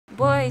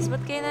Boys, ba't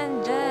kayo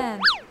nandyan?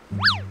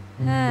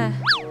 Ha?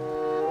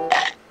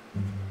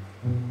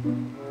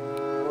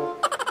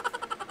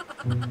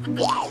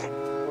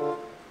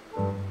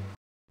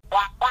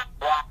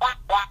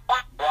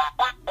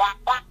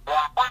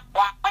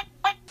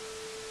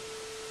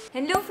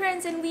 Hello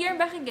friends, and we are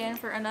back again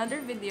for another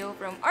video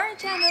from our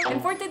channel.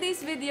 And for today's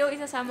video,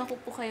 isasama ko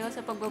po kayo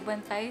sa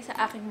pagbabantay sa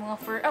aking mga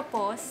fur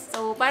apos.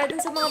 So, para dun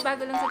sa mga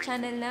bago lang sa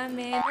channel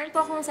namin, meron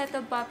po akong set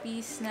of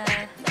puppies na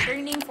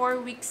turning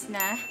 4 weeks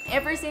na.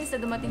 Ever since na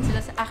dumating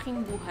sila sa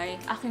aking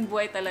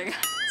buhay talaga.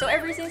 So,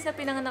 ever since na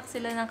pinanganak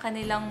sila ng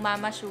kanilang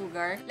mama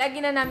Sugar,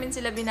 lagi na namin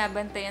sila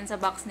binabantayan sa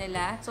box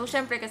nila. So,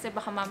 syempre kasi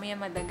baka mamaya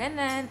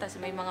madaganan, tapos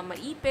may mga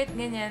maipit,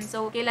 ganyan.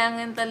 So,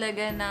 kailangan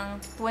talaga ng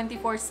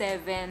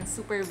 24/7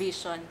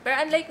 supervision. Pero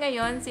unlike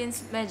ngayon,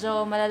 since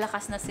medyo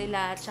malalakas na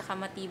sila at saka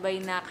matibay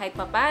na kahit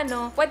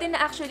papano, pwede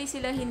na actually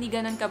sila hindi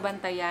ganun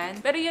kabantayan.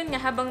 Pero yun nga,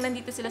 habang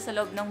nandito sila sa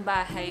loob ng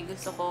bahay,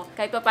 gusto ko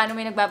kahit papano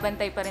may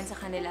nagbabantay pa rin sa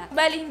kanila.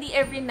 Bali, hindi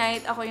every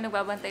night ako yung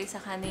nagbabantay sa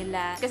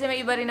kanila. Kasi may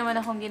iba rin naman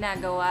akong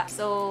ginagawa.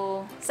 So,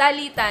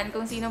 salitan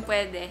kung sino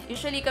pwede.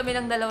 Usually kami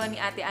lang dalawa ni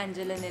Ate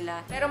Angela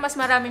nila. Pero mas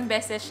maraming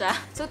beses siya.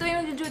 So, tuwing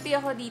mag-duty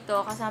ako dito,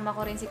 kasama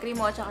ko rin si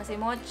Krimo at saka si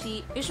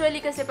Mochi.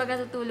 Usually kasi pag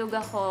natutulog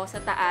ako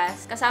sa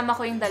taas, kasama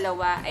ko yung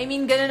dalawa. I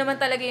mean, gano'n naman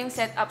talaga yung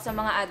setup sa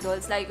mga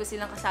adults. Lagi ko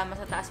silang kasama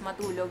sa taas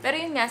matulog. Pero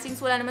yun nga, since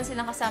wala naman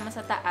silang kasama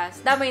sa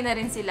taas, damay na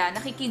rin sila.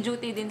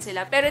 Nakiki-duty din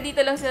sila. Pero dito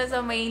lang sila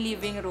sa may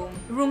living room.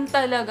 Room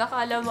talaga.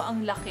 Kala mo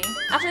ang laki.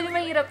 Actually,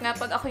 mahirap nga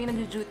pag ako yung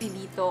nag-duty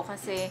dito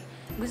kasi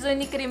gusto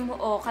ni Krim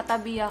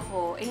katabi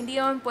ako. Eh, hindi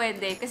naman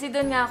pwede. Kasi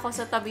doon nga ako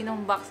sa tabi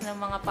ng box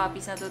ng mga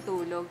puppies na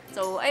tutulog.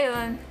 So,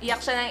 ayun. Iyak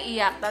siya ng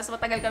iyak. Tapos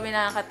matagal kami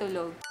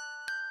nakakatulog.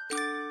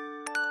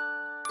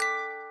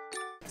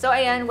 So,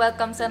 ayan,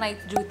 welcome sa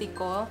night duty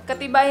ko.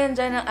 Katibayan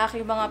dyan ng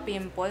aking mga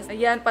pimples.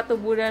 Ayan,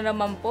 patubo na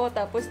naman po.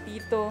 Tapos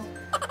dito,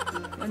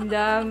 ang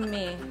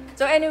dami.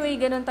 So, anyway,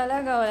 ganun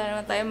talaga. Wala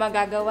naman tayong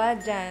magagawa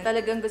dyan.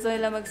 Talagang gusto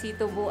nila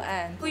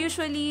magsitubuan. So,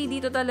 usually,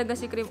 dito talaga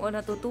si Krim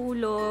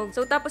natutulog.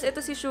 So, tapos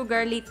ito si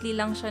Sugar, lately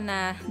lang siya na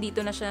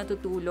dito na siya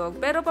natutulog.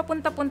 Pero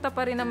papunta-punta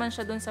pa rin naman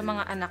siya dun sa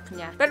mga anak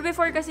niya. Pero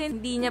before kasi,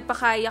 hindi niya pa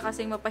kaya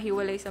kasing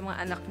mapahiwalay sa mga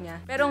anak niya.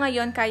 Pero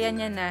ngayon, kaya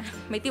niya na.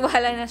 May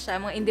tiwala na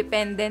siya. Mga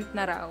independent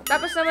na raw.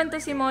 Tapos naman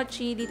to si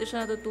Mochi, dito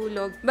siya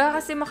natutulog.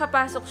 Baka kasi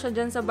makapasok siya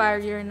dyan sa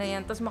barrier na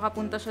yan. Tapos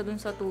makapunta siya dun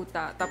sa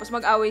tuta. Tapos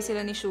mag-away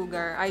sila ni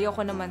Sugar.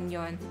 Ayoko naman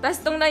yon. Tapos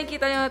itong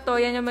nakikita nyo na to,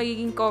 yan yung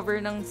magiging cover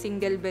ng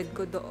single bed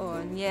ko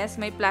doon. Yes,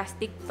 may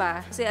plastic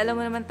pa. Kasi alam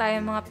mo naman tayo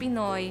mga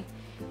Pinoy,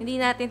 hindi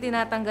natin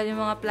tinatanggal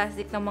yung mga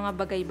plastic ng mga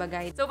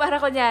bagay-bagay. So para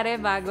kunyari,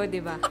 bago,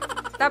 diba?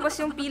 Tapos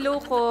yung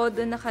pillow ko,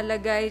 doon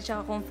nakalagay,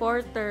 tsaka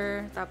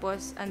comforter.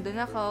 Tapos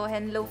andun ako,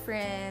 hello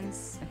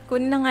friends.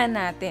 Kunin na nga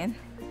natin.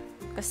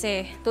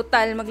 Kasi,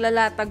 total,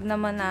 maglalatag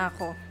naman na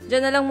ako.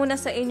 Diyan na lang muna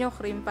sa inyo,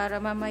 Krim,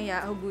 para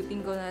mamaya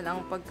hugutin ko na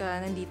lang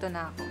pagka nandito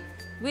na ako.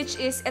 Which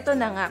is, eto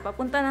na nga,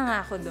 papunta na nga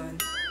ako doon.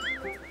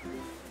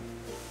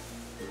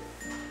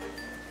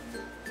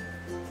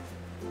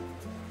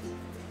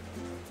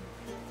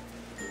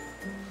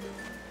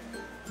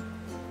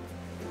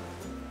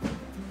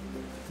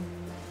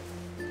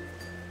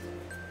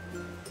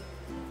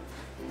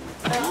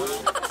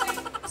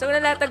 So,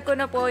 nalatag ko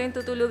na po yung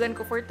tutulugan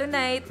ko for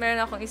tonight.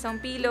 Meron akong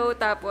isang pillow,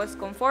 tapos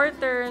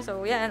comforter.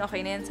 So, yan,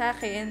 okay na yan sa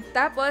akin.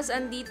 Tapos,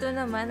 andito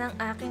naman ang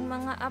aking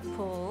mga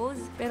apos.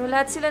 Pero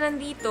lahat sila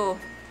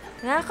nandito.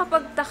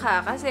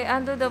 Nakakapagtaka kasi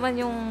ando naman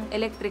yung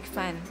electric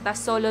fan.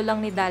 Tapos solo lang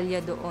ni Dahlia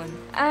doon.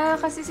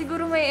 Kasi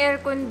siguro may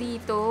aircon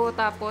dito.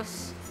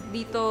 Tapos,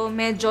 dito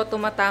medyo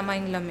tumatama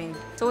yung lamig.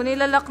 So,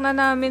 nilalak na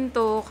namin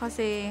to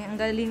kasi ang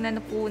galing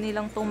na po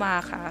nilang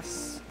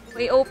tumakas.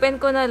 I-open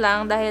ko na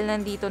lang dahil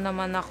nandito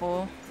naman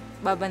ako.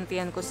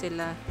 Babantiyan ko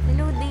sila.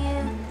 Hello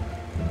dear.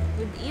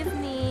 Good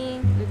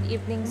evening. Good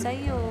evening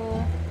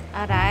sa'yo.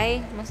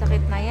 Aray,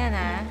 masakit na yan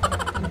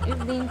Good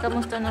evening.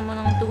 Kamusta naman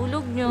ang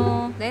tulog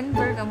nyo?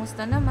 Denver,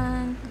 kamusta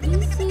naman?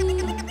 Easy.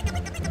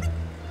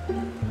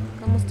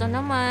 Kamusta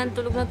naman?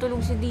 Tulog na tulog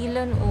si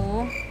Dylan,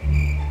 oh.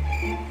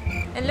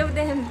 Hello,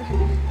 Denver.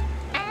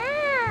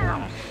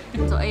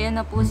 So, ayan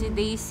na po si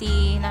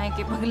Daisy.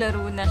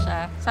 Nakikipaglaro na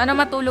siya. Sana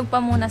matulog pa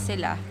muna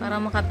sila para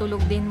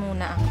makatulog din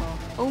muna ako.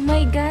 Oh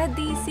my God,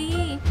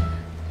 Daisy!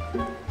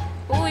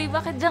 Uy,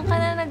 bakit dyan ka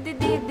na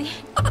nagdedede?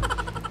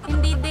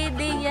 Hindi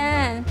dede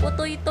yan.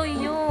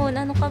 Putoy-toy yun.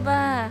 Ano ka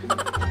ba?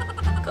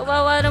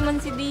 Kawawa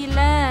naman si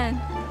Dylan.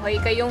 Hoy,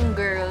 kayong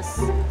girls.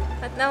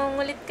 At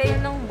nangungulit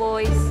kayo ng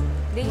boys.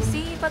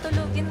 Daisy,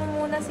 patulugin mo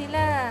muna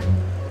sila.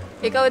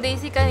 Ikaw,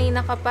 Daisy,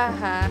 kanina ka pa,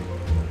 ha?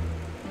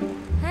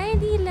 Hi,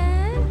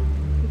 Dylan.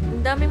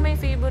 Ang dami may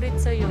favorite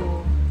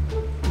sa'yo.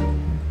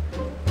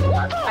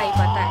 Ay,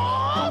 patay.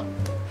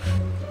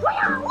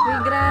 Uy,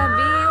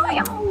 grabe.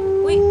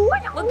 Uy,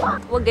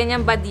 wag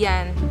ganyan, bad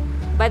yan.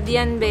 Bad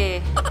yan, be.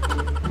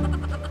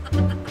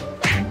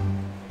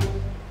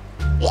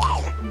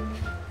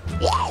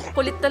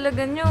 Kulit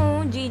talaga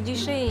nyo. GG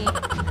siya eh.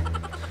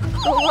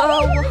 Oh,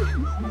 wow.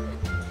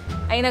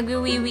 Ay,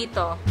 nagwiwiwi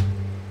to.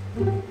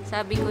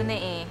 Sabi ko na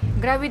eh.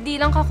 Grabe, di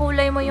lang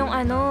kakulay mo yung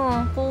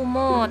ano, kumo.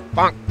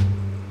 bunot.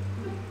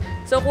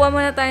 So, kuha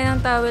muna tayo ng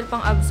towel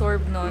pang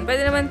absorb nun.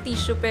 Pwede naman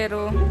tissue,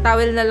 pero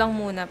towel na lang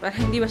muna para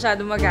hindi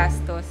masyado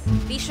magastos.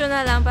 Tissue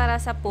na lang para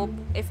sa poop,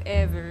 if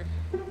ever.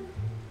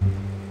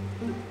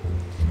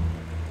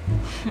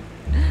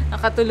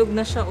 Nakatulog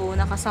na siya, oh.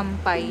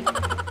 Nakasampay.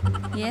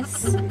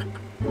 Yes.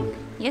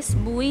 Yes,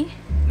 boy.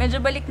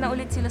 Medyo balik na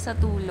ulit sila sa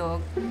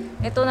tulog.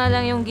 Ito na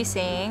lang yung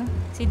gising.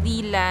 Si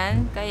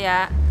Dylan.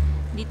 Kaya,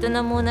 dito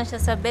na muna siya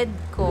sa bed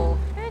ko.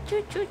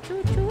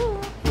 Chu-chu-chu-chu.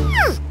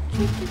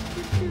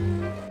 Chu-chu-chu-chu.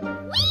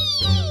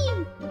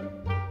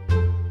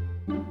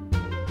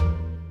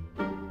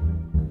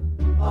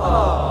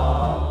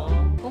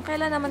 Kung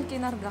kailan naman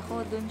kinarga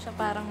ko, dun siya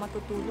parang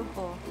matutulog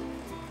ko.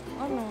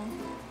 Ano?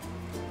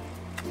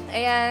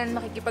 Ayan,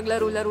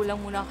 makikipaglaro-laro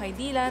lang muna kay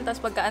Dylan.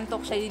 Tapos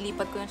pagka-antok siya,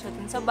 lilipat ko na siya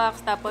dun sa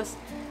box. Tapos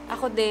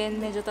ako din,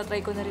 medyo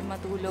tatry ko na rin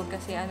matulog.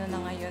 Kasi ano na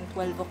ngayon,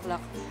 12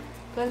 o'clock.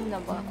 12 na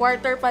ba?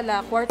 Quarter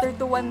pala. Quarter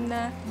to 1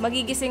 na.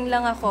 Magigising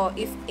lang ako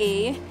if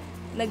A,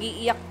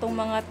 nag-iiyak tong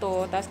mga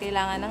to, tapos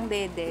kailangan ng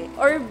dede.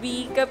 Or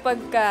B, kapag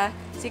ka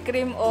si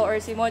Cream O or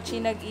si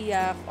Mochi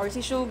nag-iyak, or si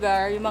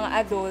Sugar, yung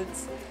mga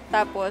adults,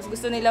 tapos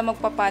gusto nila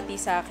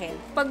magpapati sa akin.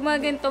 Pag mga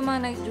ganito mga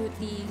night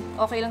duty,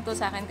 okay lang to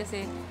sa akin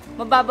kasi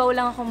mababaw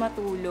lang ako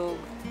matulog.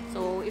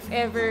 So, if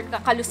ever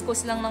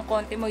kakaluskos lang ng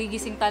konti,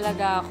 magigising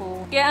talaga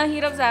ako. Kaya ang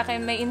hirap sa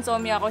akin, may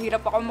insomnia ako,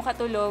 hirap ako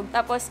makatulog.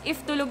 Tapos,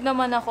 if tulog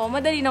naman ako,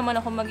 madali naman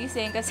ako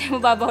magising kasi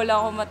mababaw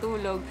lang ako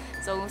matulog.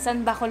 So,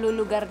 saan ba ako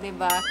lulugar,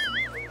 diba?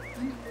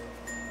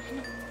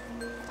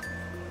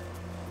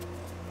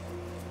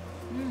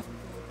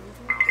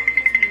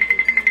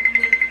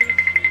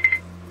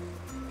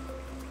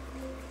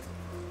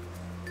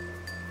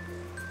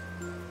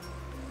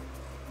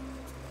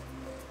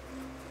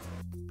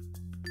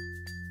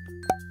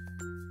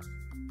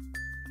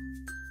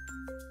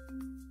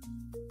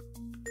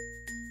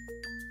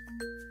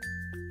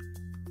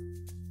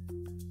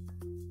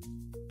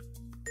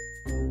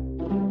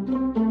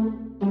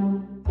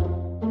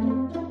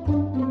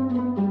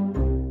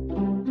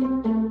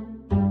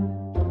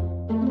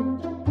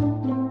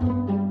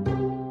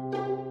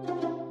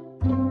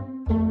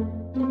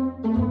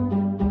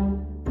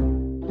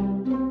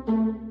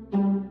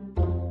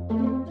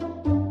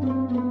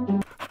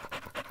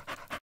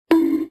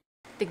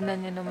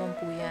 Tignan niyo naman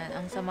po yan.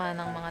 Ang sama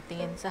ng mga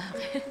tingin sa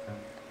akin.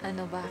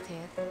 Ano,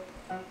 bakit?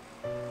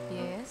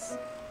 Yes?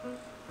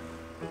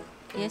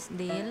 Yes,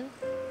 Dale?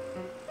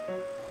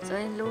 So,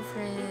 hello,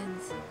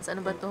 friends. So,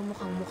 ano ba to?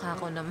 Mukhang mukha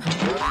ko naman.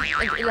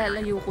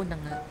 Ilalayo ko na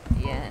nga.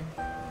 Yan.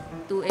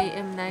 2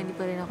 AM na, hindi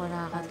pa rin ako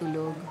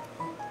nakakatulog.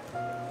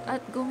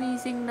 At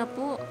gumising na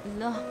po.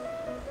 Lah,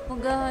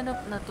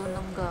 maghahanap na to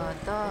ng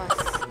gatas.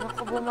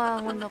 Naku,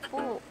 bumangon na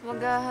po.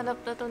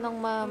 Maghahanap na to ng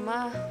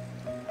mama.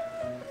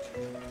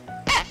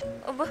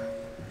 Aba.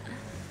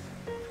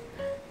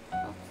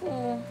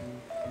 Ako.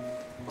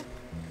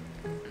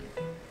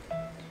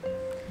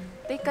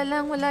 Teka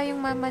lang, wala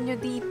yung mama nyo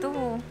dito.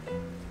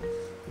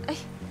 Ay.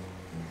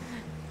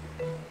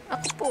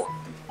 Ako po.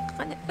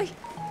 Ay,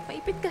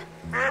 maipit ka.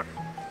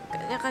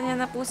 Kanya-kanya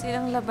na po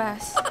silang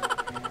labas.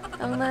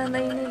 Ang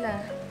nanay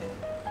nila.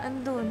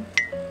 Andun.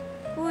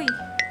 Uy.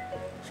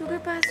 Sugar,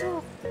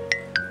 pasok.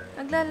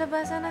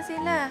 Naglalabasan na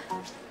sila.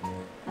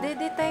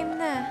 Dede time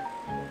na.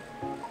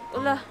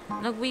 Ula,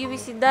 nagwiwi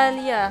si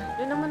Dahlia.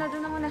 Doon na muna,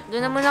 doon na muna.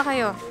 Doon na muna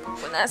kayo.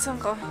 Punasan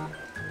ko.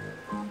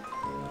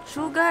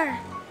 Sugar.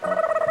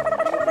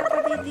 Ay, Papa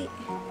Didi.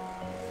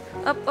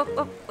 Up, up,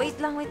 up. Wait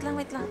lang, wait lang,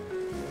 wait lang.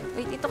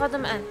 Wait, ito ka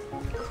dumaan.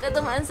 Huwag ka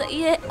dumaan sa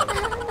ihe.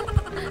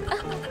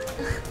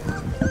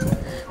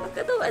 Huwag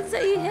ka dumaan sa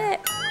ihe.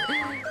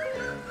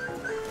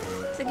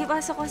 Sige,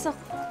 pasok, pasok.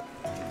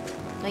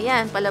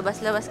 Ayan,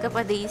 palabas-labas ka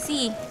pa,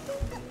 Daisy.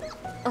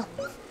 Oh.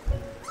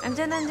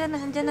 Andyan na, andyan na,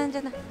 andyan na,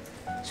 andyan na.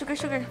 Sugar,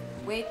 sugar.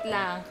 Wait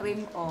lang,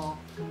 Cream O.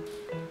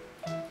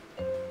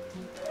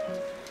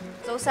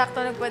 So,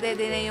 sakto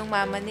nagpadede na yung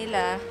mama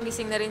nila.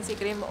 Gising na rin si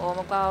Cream O.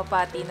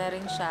 Magpapapati na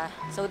rin siya.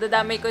 So,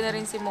 dadamay ko na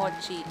rin si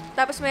Mochi.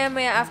 Tapos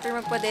maya-maya after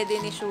magpadede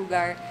ni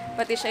Sugar,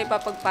 pati siya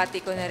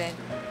ipapagpati ko na rin.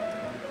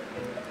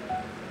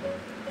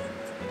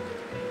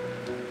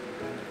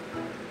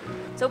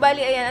 So,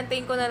 bali, ayan,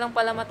 antayin ko na lang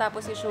pala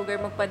matapos si Sugar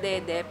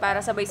magpadede para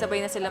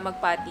sabay-sabay na sila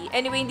magpati.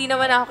 Anyway, hindi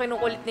naman ako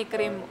kinukulit ni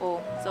Cream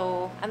O.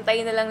 So,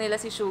 antayin na lang nila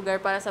si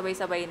Sugar para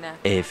sabay-sabay na.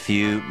 A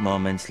few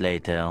moments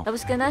later.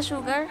 Tapos ka na,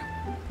 Sugar?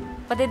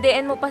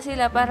 Padedeen mo pa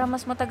sila para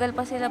mas matagal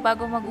pa sila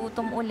bago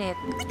magutom ulit.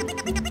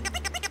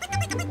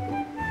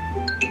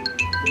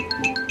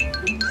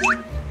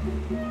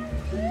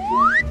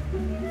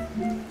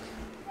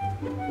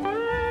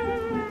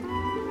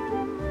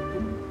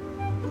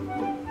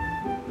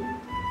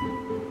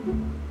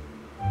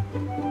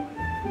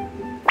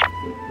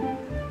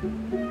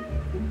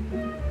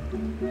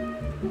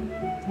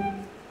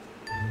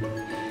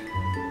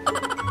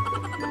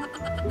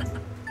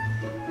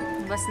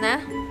 Bas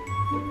na?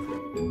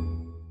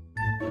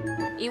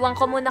 Iwan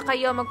ko muna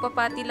kayo.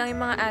 Magpapati lang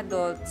yung mga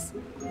adults.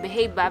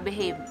 Behave ba?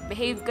 Behave.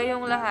 Behave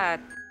kayong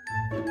lahat.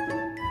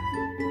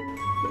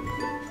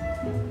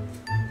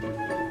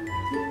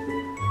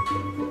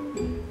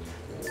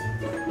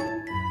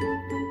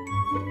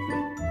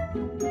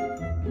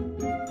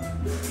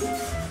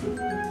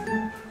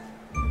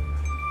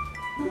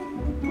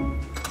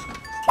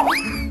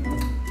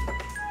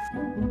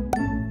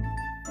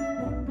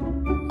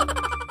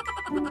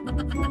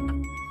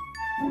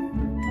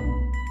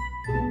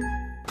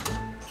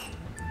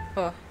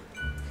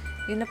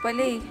 Yun na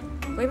pala eh.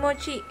 Uy,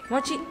 Mochi!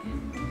 Mochi!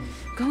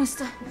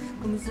 Kamusta?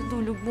 Kamusta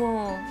tulog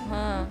mo?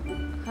 Ha?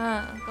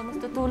 Ha?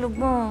 Kamusta tulog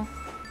mo?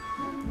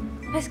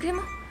 Ay, scream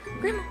mo!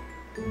 Scream mo!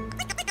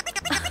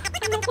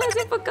 Anong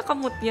klase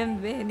pagkakamot yan,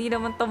 be? Hindi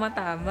naman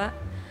tumatama.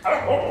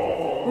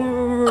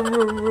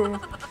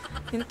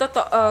 Yung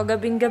totoo,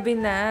 gabing-gabi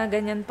na,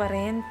 ganyan pa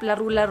rin.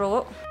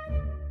 Laro-laro.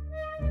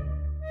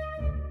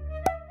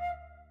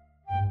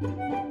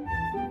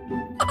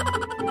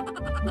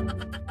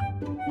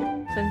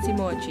 San si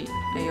Mochi?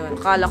 Ayun,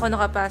 akala ko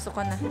nakapasok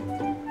ka na.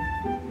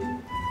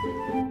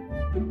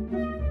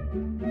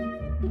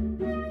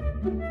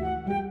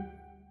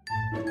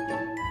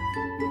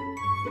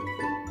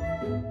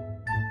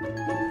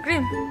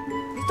 Grim,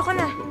 dito ka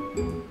na.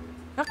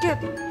 Bakit?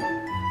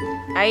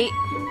 Ay,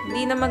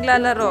 hindi na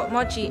maglalaro.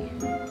 Mochi.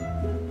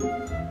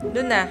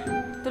 Doon na.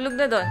 Tulog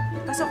na doon.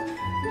 Pasok.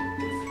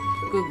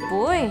 Good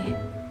boy.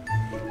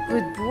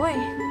 Good boy.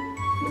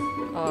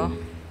 Oh,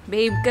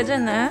 babe ka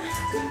dyan, ha?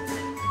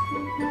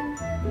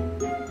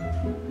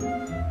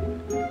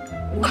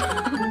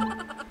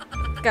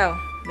 Ikaw,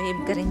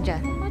 babe ka rin dyan.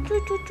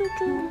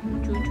 Chu-chu-chu-chu.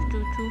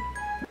 Chu-chu-chu-chu.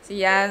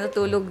 Siya,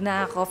 natulog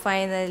na ako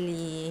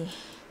finally.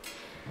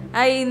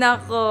 Ay,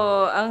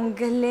 nako. Ang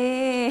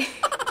galing.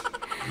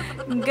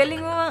 Ang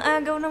galing mo ang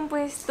agaw ng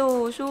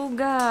pwesto.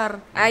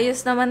 Sugar.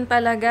 Ayos naman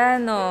talaga,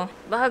 no?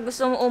 Baka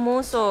gusto mo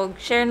umusog.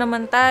 Share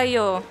naman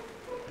tayo.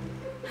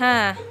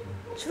 Ha?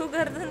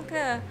 Sugar, dun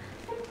ka.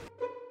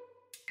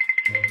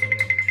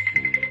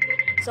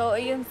 So,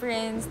 ayun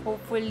friends,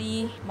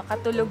 hopefully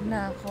makatulog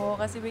na ako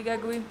kasi may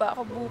gagawin pa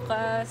ako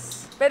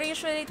bukas. Pero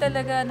usually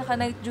talaga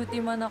naka-night duty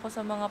man ako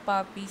sa mga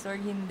puppies or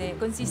hindi.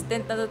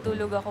 Consistent na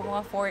tutulog ako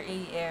mga 4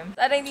 AM.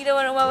 Sana hindi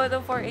naman umabot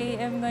ng 4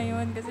 AM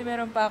ngayon kasi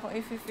meron pa akong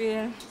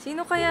i-feel.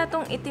 Sino kaya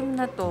tong itim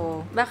na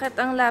to? Bakit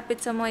ang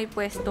lapit sa mga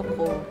ipwesto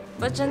ko?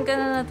 Ba't dyan ka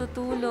na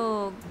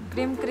natutulog?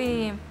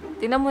 Cream.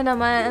 Tingnan mo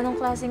naman, anong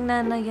klaseng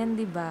nanay yan,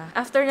 diba?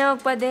 After na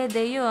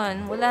magpadede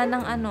yun, wala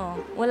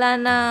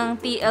nang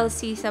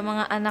TLC sa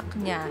mga anak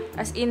niya.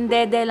 As in,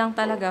 dede lang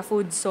talaga,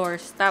 food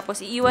source. Tapos,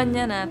 iiwan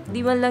niya na,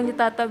 di man lang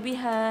niya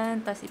tatabihan,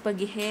 tapos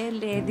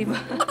ipagihele, diba?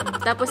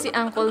 Tapos si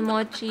Uncle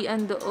Mochi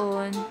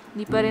andoon,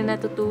 di pa rin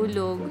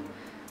natutulog.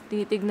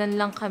 Tinitignan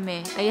lang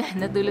kami.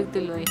 Ayan, natulog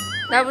tuloy.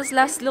 Tapos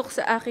last look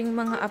sa aking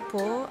mga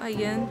apo.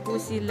 Ayan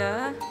po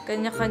sila.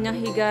 Kanya-kanyang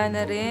higa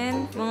na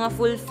rin. Mga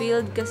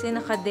fulfilled kasi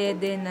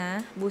nakadede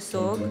na.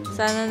 Busog.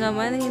 Sana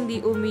naman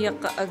hindi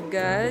umiyak ka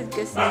agad.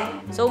 Kasi,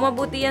 so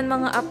mabuti yan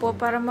mga apo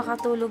para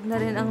makatulog na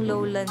rin ang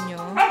lola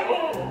nyo.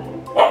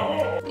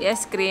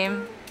 Yes,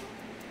 Cream.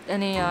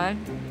 Ano yun?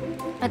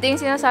 At yung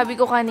sinasabi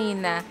ko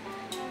kanina,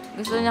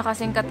 gusto niya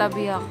kasing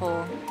katabi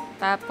ako.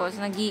 Tapos,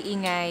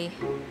 nag-iingay.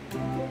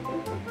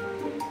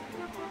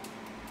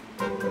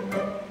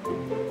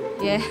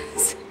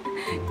 Yes.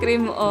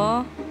 Cream,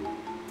 oh.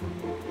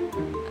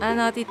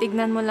 Ano,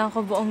 titignan mo lang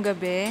ko buong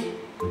gabi.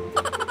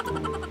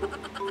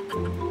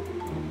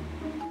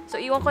 So,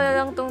 iwan ko na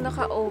lang tong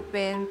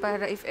naka-open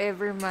para if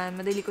ever man,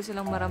 madali ko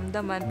silang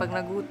maramdaman pag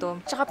nagutom.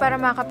 Tsaka para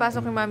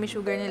makapasok yung mommy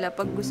sugar nila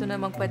pag gusto na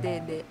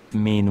magpadede.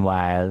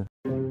 Meanwhile.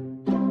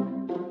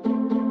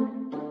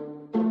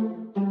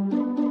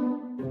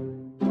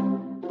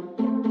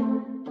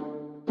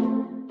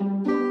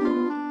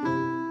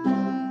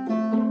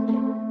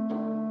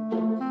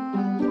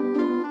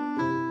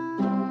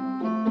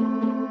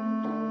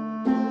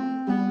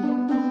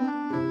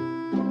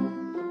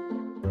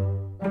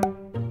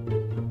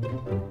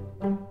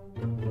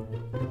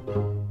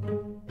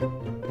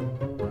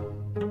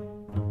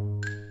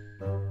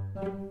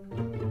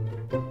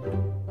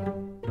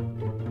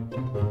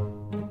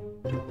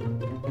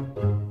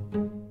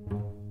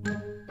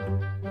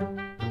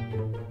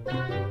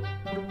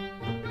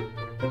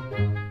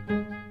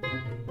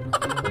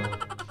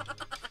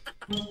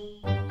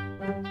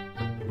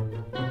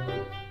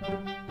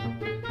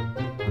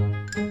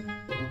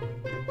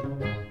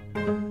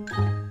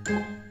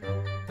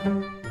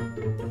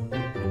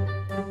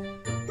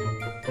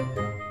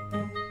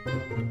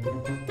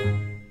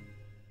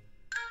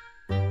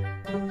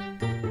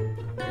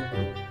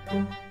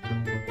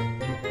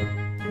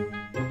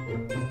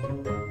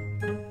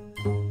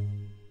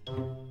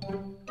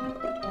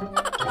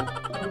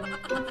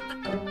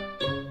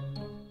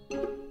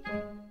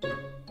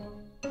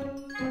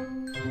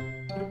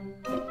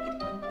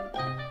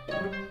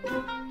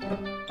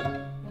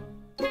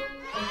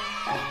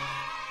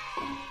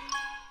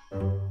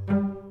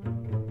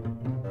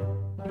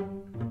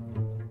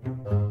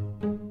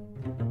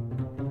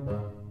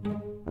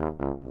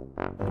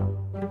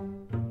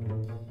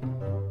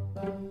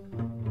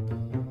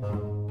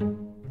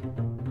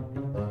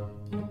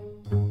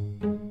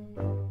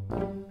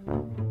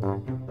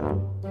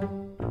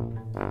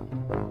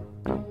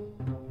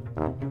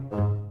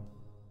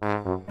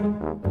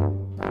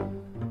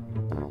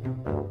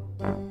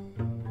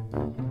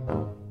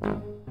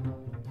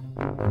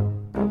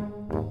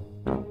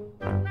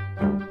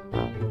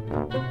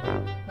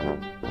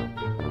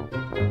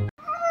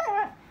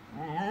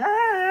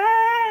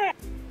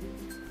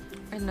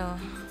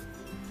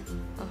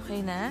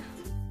 Okay na?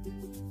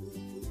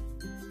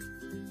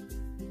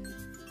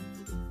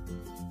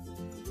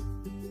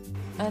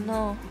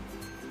 Ano?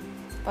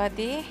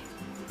 Pati?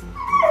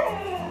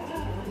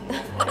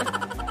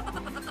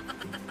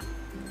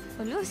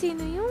 Hello,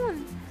 sino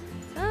yun?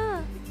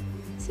 Ah,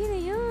 sino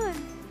yun?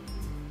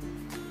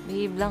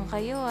 Behave lang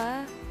kayo,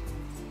 ah.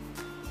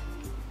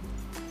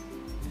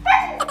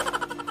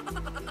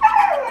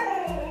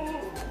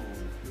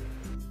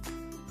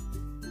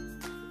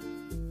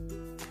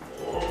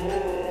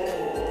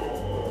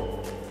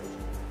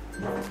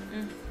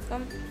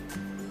 Come.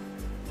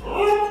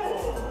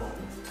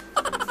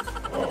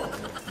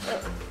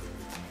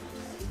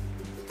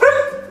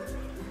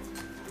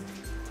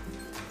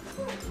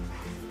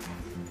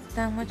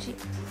 Tama, Chi.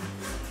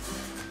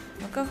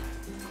 Ako.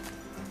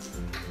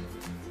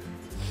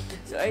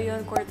 So,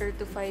 ayun,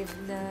 4:45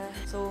 na.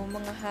 So,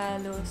 mga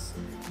halos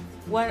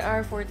 1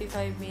 hour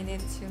 45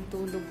 minutes yung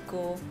tulog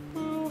ko.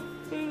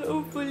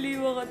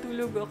 Hopefully,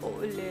 makatulog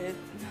ako ulit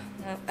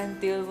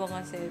until mga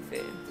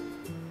 7.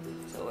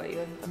 So,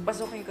 ayun.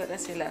 Pasukin ko na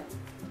sila.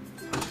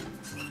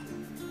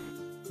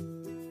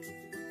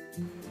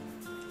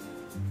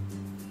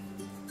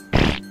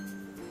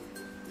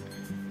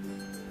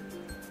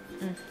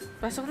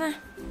 Pasok na.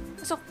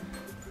 Pasok.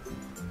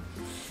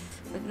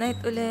 Good night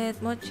ulit,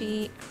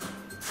 Mochi.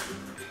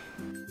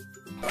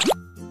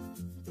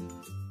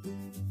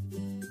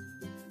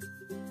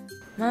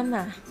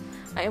 Mama,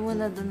 ayaw mo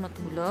na dun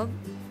matulog?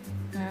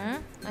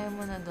 Ayaw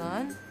mo na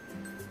dun?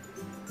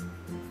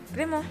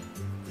 Primo,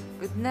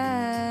 good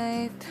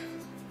night.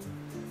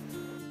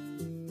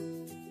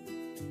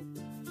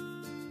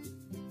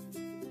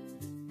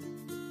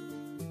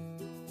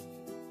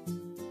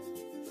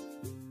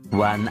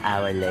 1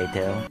 hour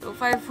later. So,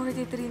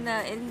 5:43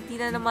 na, and hindi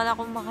na naman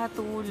ako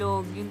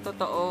makatulog, yung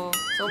totoo.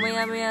 So,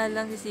 maya-maya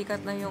lang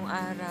sisikat na yung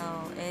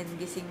araw, and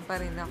gising pa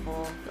rin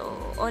ako. So,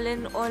 all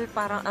in all,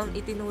 parang ang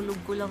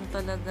itinulog ko lang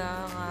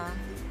talaga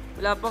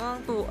wala pa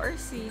kang 2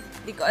 hours eh.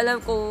 Hindi ko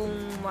alam kung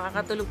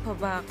makakatulog pa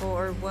ba ako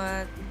or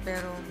what,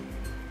 pero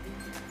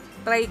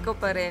try ko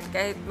pa rin,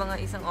 kahit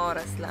mga 1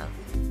 oras lang.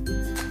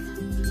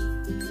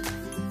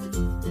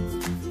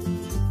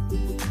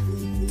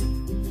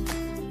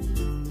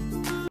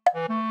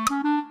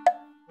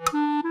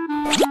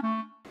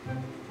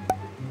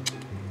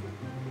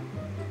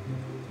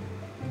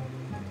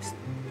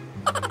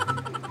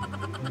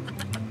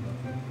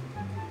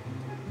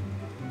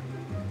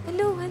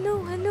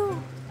 Hello.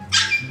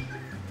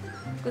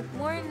 Good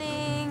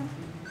morning.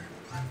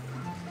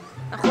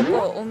 Ako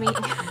po,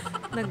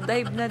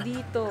 nag-dive na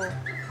dito.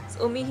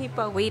 So, umihi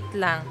pa. Wait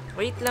lang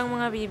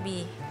mga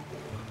baby.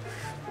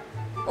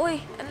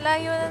 Uy, ang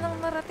layo na nang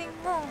narating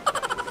mo.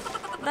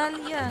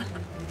 Dahlia.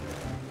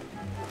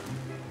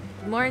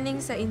 Good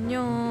morning sa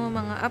inyo,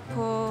 mga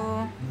apo.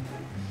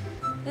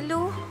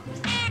 Hello?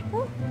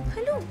 Oh,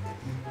 hello.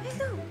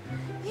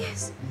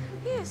 Yes.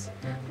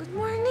 Good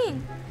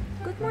morning.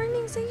 Good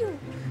morning sa iyo.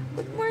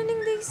 Good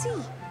morning, Daisy.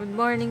 Good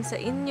morning sa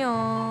inyo.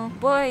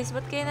 Boys,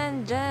 ba't kayo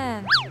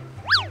nandyan?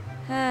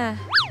 Ha?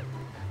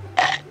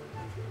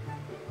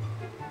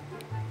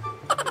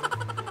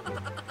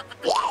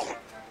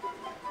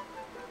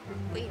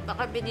 Uy,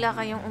 baka bigla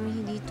kayong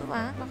umihi dito,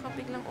 ah. Baka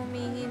biglang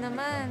umihi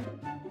naman.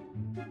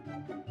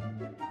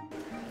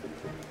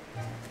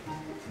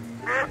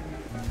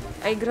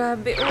 Ay,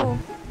 grabe, oh.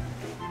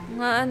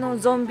 Mga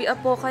zombie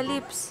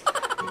apocalypse.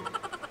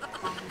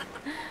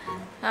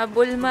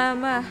 Habol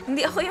mama.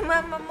 Hindi ako yung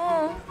mama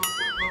mo.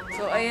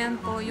 So, ayan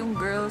po yung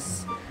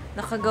girls.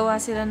 Nakagawa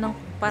sila ng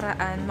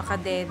paraan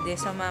makadede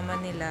sa mama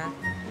nila.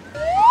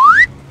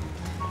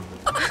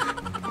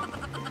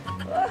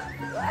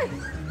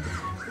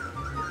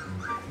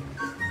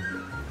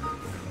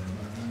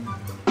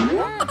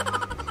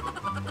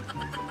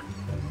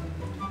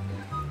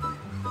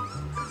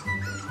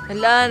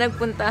 Hala,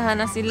 nagpuntahan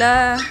na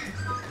sila.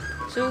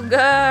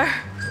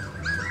 Sugar.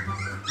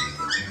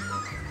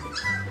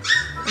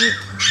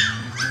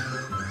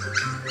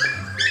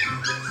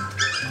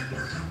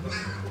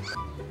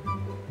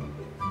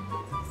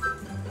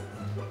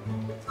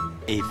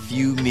 A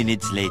few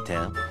minutes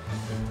later.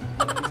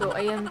 So,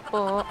 ayan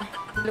po.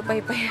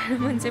 Lupay-pay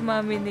naman si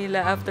mami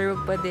nila after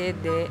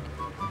magpadede.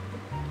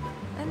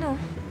 Ano?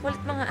 Kulit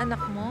mga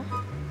anak mo?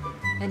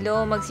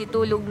 Hello,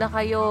 magsitulog na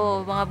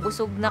kayo. Mga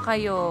busog na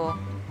kayo.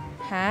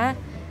 Ha?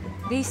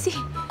 Daisy,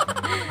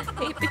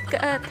 naipit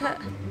ka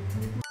ata.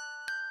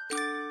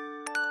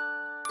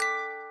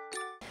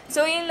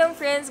 So, yun lang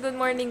friends. Good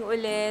morning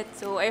ulit.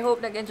 So, I hope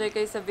nag-enjoy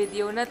kayo sa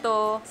video na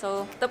to.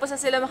 So, tapos na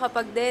sila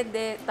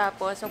makapagdede.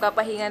 Tapos,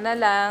 magpapahinga na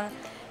lang.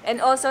 And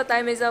also,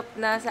 time is up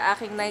na sa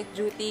aking night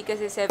duty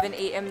kasi 7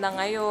 AM na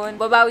ngayon.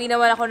 Babawi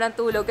naman ako ng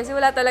tulog kasi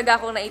wala talaga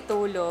akong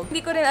naitulog.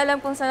 Hindi ko rin alam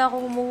kung saan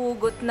ako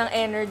humuhugot ng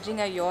energy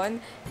ngayon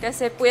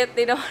kasi puyat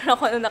din naman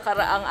ako nung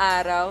nakaraang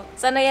araw.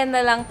 Sana yan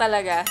na lang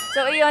talaga.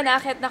 So, ayun,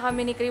 naakit na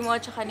kami ni Krimo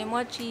at saka ni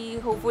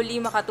Mochi. Hopefully,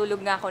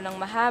 makatulog nga ako ng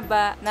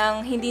mahaba, nang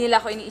hindi nila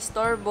ako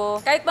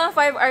iniistorbo. Kahit mga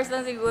 5 hours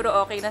lang siguro,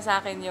 okay na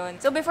sa akin yun.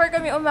 So, before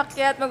kami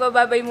umakyat,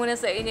 magbababay muna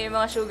sa inyo yung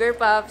mga sugar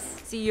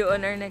puffs. See you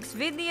on our next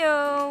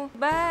video.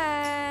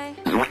 Bye!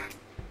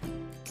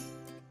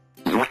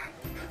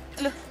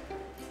 Alo,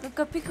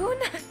 nagkape ko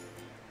na.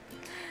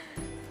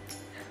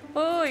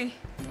 Uy!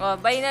 Oh,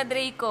 bye na,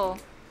 Draco.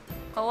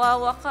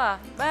 Kawawa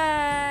ka.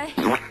 Bye!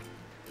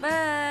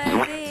 Bye,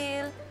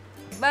 Dale.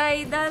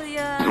 Bye,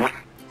 Dahlia.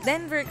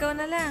 Denver, ikaw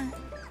na lang.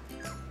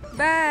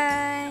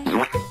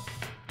 Bye!